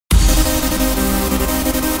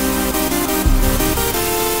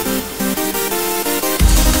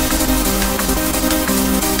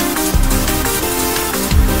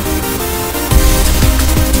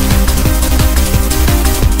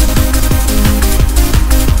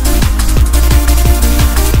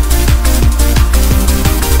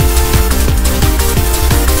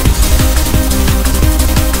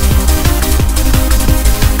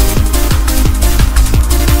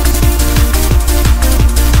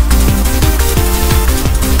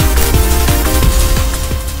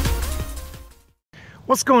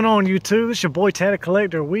What's going on, YouTube? It's your boy Tatted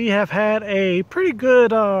Collector. We have had a pretty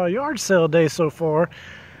good yard sale day so far.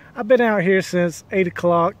 I've been out here since 8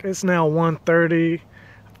 o'clock. It's now 1:30.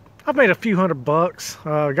 I've made a few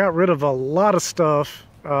 $100. Got rid of a lot of stuff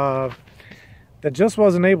that just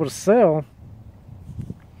wasn't able to sell.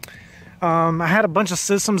 I had a bunch of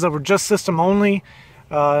systems that were just system only.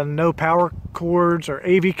 No power cords or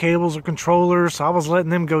AV cables or controllers. So I was letting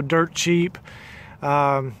them go dirt cheap.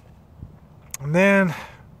 And then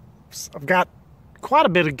I've got quite a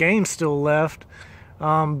bit of games still left,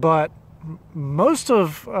 but most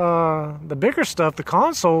of the bigger stuff, the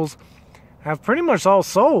consoles, have pretty much all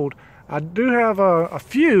sold. I do have a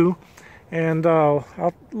few, and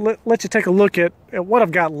I'll let you take a look at what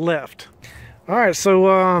I've got left. Alright,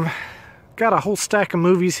 so got a whole stack of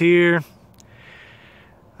movies here,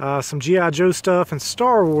 some G.I. Joe stuff and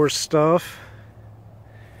Star Wars stuff.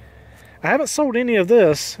 I haven't sold any of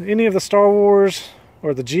this, any of the Star Wars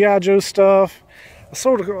or the G.I. Joe stuff. I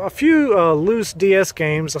sold a few loose DS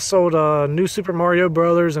games. I sold New Super Mario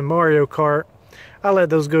Brothers and Mario Kart. I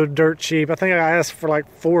let those go dirt cheap. I think I asked for like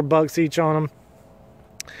 $4 each on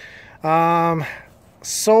them.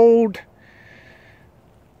 Sold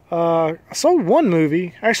one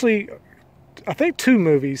movie. Actually, I think 2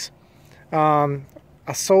 movies. I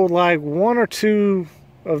sold like 1 or 2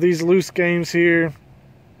 of these loose games here.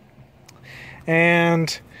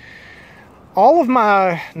 And all of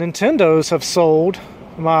my Nintendos have sold,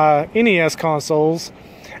 my NES consoles.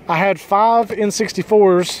 I had 5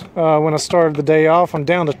 N64s when I started the day off. I'm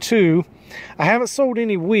down to 2. I haven't sold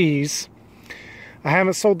any Wiis. I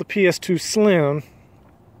haven't sold the PS2 Slim.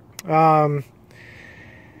 But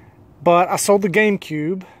I sold the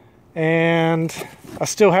GameCube. And I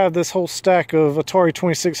still have this whole stack of Atari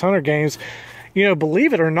 2600 games. You know,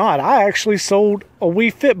 believe it or not, I actually sold a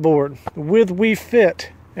Wii Fit board with Wii Fit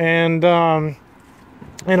and a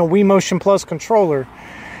Wii Motion Plus controller.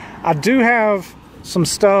 I do have some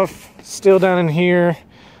stuff still down in here.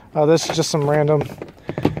 This is just some random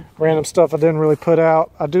stuff I didn't really put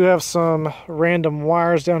out. I do have some random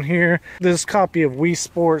wires down here. This copy of Wii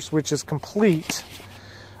Sports, which is complete,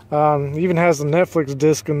 even has the Netflix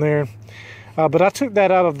disc in there. But I took that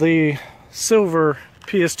out of the silver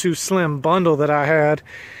PS2 Slim bundle that I had.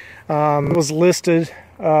 It was listed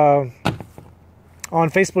on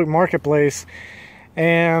Facebook Marketplace,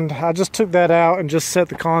 and I just took that out and just set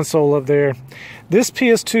the console up there. This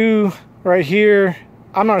PS2 right here,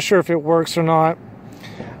 I'm not sure if it works or not,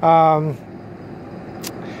 but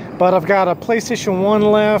I've got a PlayStation 1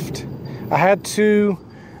 left. I had 2.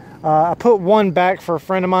 I put 1 back for a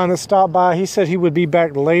friend of mine that stopped by. He said he would be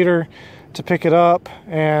back later to pick it up,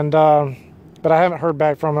 and but I haven't heard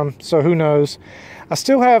back from him, so who knows. I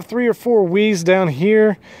still have 3 or 4 Wiis down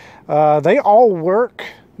here. They all work,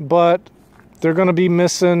 but they're going to be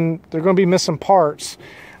missing. They're going to be missing parts.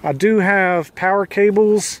 I do have power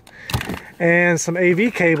cables and some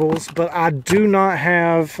AV cables, but I do not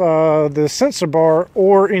have the sensor bar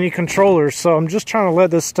or any controllers. So I'm just trying to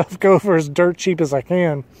let this stuff go for as dirt cheap as I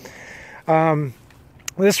can.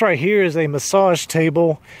 This right here is a massage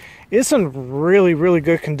table. It's in really, really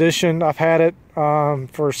good condition. I've had it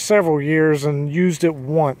for several years and used it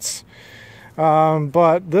once.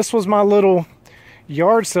 But this was my little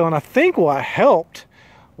yard sale, and I think what helped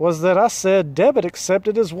was that I said debit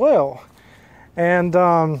accepted as well. And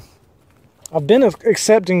I've been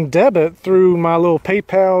accepting debit through my little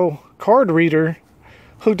PayPal card reader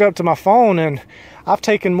hooked up to my phone, and I've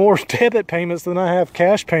taken more debit payments than I have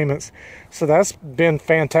cash payments. So that's been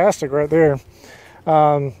fantastic right there.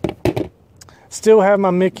 Still have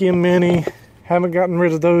my Mickey and Minnie. Haven't gotten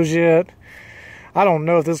rid of those yet. I don't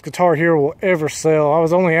know if this guitar here will ever sell. I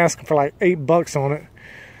was only asking for like $8 on it.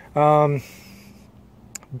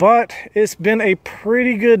 But it's been a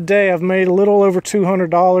pretty good day. I've made a little over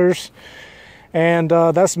 $200. And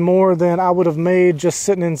that's more than I would have made just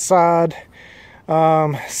sitting inside,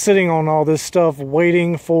 sitting on all this stuff,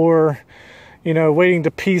 waiting for, waiting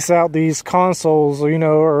to piece out these consoles,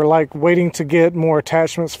 or like waiting to get more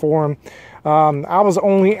attachments for them. I was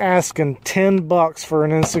only asking $10 for an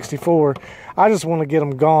N64. I just want to get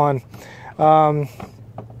them gone.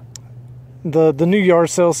 The new yard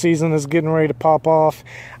sale season is getting ready to pop off.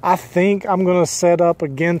 I think I'm going to set up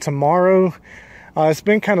again tomorrow. It's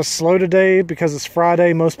been kind of slow today because it's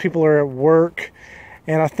Friday. Most people are at work.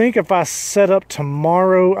 And I think if I set up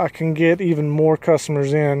tomorrow, I can get even more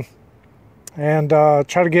customers in and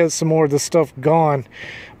try to get some more of this stuff gone.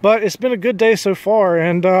 But it's been a good day so far,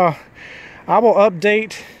 and I will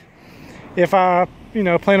update if I you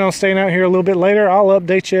know, plan on staying out here a little bit later, I'll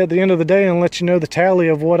update you at the end of the day and let you know the tally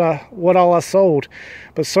of what all I sold.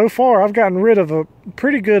 But so far, I've gotten rid of a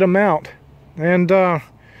pretty good amount. And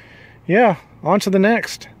yeah, on to the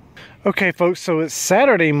next. Okay, folks, so it's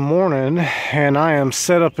Saturday morning, and I am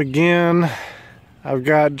set up again. I've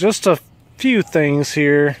got just a few things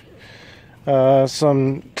here.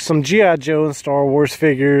 Some G.I. Joe and Star Wars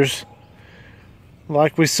figures,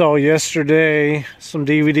 like we saw yesterday, some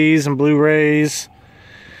DVDs and Blu-rays,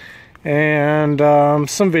 and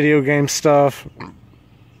some video game stuff.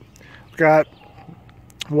 Got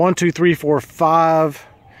 1, 2, 3, 4, 5,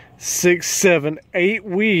 6, 7, 8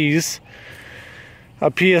 Wii's, a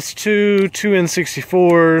PS2, 2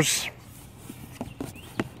 N64s.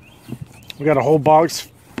 We got a whole box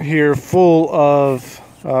here full of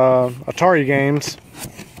Atari games,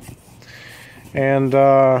 and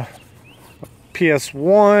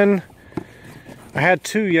PS1. I had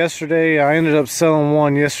 2 yesterday. I ended up selling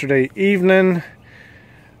 1 yesterday evening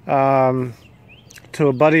to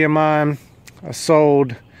a buddy of mine. I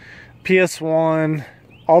sold PS1,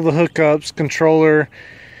 all the hookups, controller,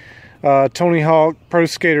 Tony Hawk Pro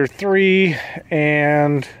Skater 3,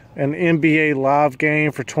 and an NBA Live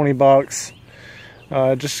game for 20 bucks,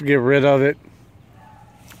 just to get rid of it.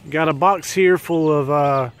 Got a box here full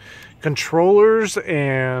of controllers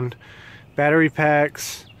and battery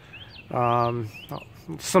packs,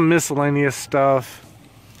 some miscellaneous stuff,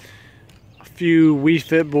 a few Wii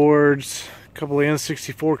Fit boards, a couple of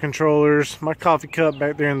N64 controllers, my coffee cup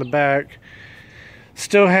back there in the back.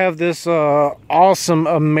 Still have this awesome,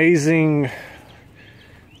 amazing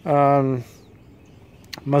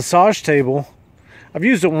massage table. I've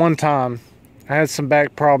used it one time. I had some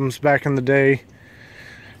back problems back in the day.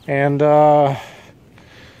 And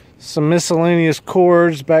some miscellaneous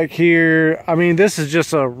cords back here. I mean, this is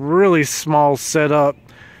just a really small setup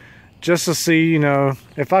just to see, you know,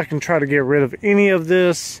 if I can try to get rid of any of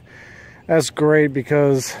this. That's great,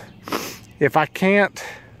 because if I can't,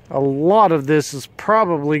 a lot of this is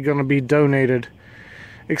probably going to be donated,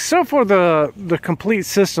 except for the complete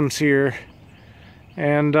systems here.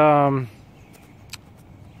 And I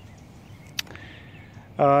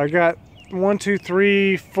got 1, 2,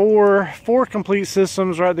 3, 4 complete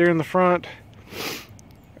systems right there in the front.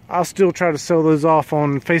 I'll still try to sell those off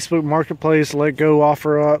on Facebook Marketplace, let go,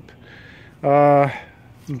 offer up.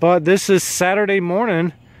 But this is Saturday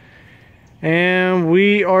morning, and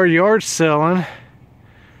we are yard selling.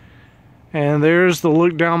 And there's the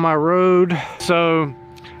look down my road. So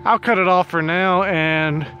I'll cut it off for now,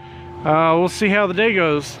 and we'll see how the day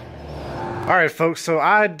goes. Alright, folks, so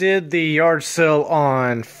I did the yard sale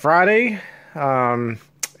on Friday and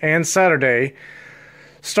Saturday.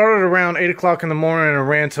 Started around 8 o'clock in the morning and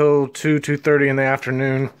ran till 2:30 in the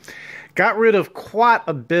afternoon. Got rid of quite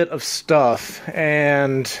a bit of stuff,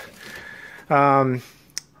 and the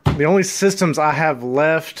only systems I have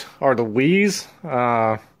left are the Wii's.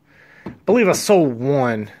 I believe I sold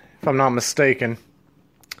 1, if I'm not mistaken.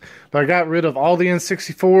 But I got rid of all the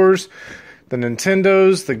N64s, the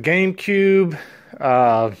Nintendos, the GameCube,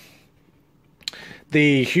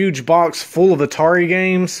 the huge box full of Atari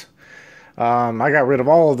games. I got rid of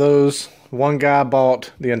all of those. One guy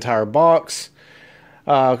bought the entire box.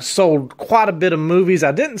 Sold quite a bit of movies.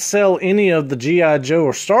 I didn't sell any of the G.I. Joe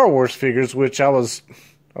or Star Wars figures, which I was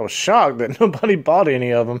shocked that nobody bought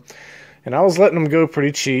any of them. And I was letting them go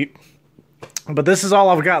pretty cheap. But this is all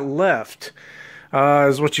I've got left,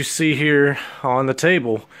 is what you see here on the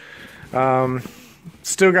table.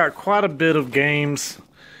 Still got quite a bit of games,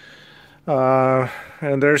 and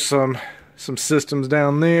there's some systems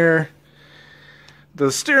down there.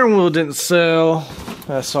 The steering wheel didn't sell.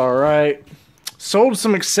 That's all right. Sold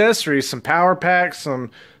some accessories, some power packs,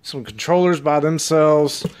 some controllers by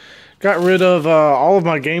themselves. Got rid of all of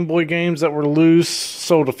my Game Boy games that were loose.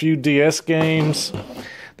 Sold a few DS games.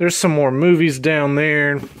 There's some more movies down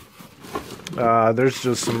there. There's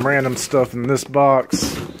just some random stuff in this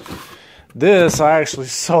box. This I actually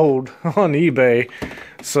sold on eBay,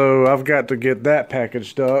 so I've got to get that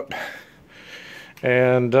packaged up.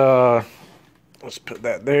 And let's put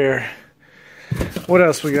that there. What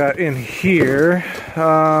else we got in here?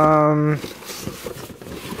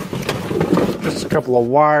 Just a couple of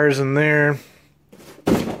wires in there.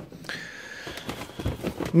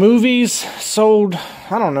 Movies sold,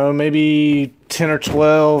 I don't know, maybe 10 or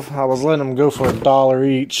 12. I was letting them go for $1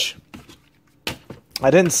 each. I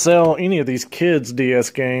didn't sell any of these kids' DS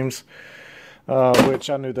games, which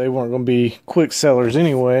I knew they weren't going to be quick sellers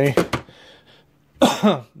anyway.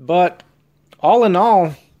 But all in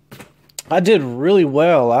all, I did really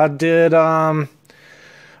well. I did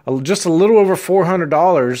just a little over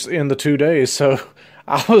 $400 in the 2 days, so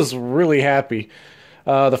I was really happy.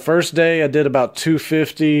 The first day I did about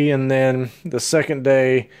 250, and then the second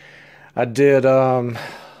day I did about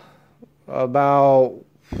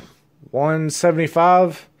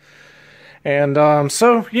 175. And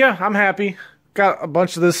so yeah, I'm happy. Got a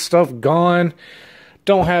bunch of this stuff gone.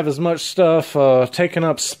 Don't have as much stuff taking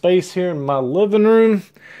up space here in my living room.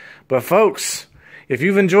 But folks, if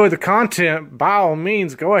you've enjoyed the content, by all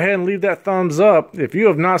means, go ahead and leave that thumbs up. If you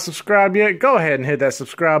have not subscribed yet, go ahead and hit that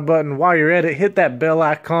subscribe button. While you're at it, hit that bell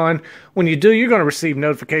icon. When you do, you're going to receive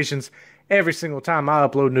notifications every single time I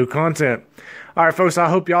upload new content. All right, folks, I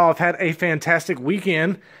hope y'all have had a fantastic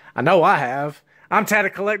weekend. I know I have. I'm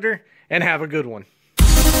Tatted Collector, and have a good one.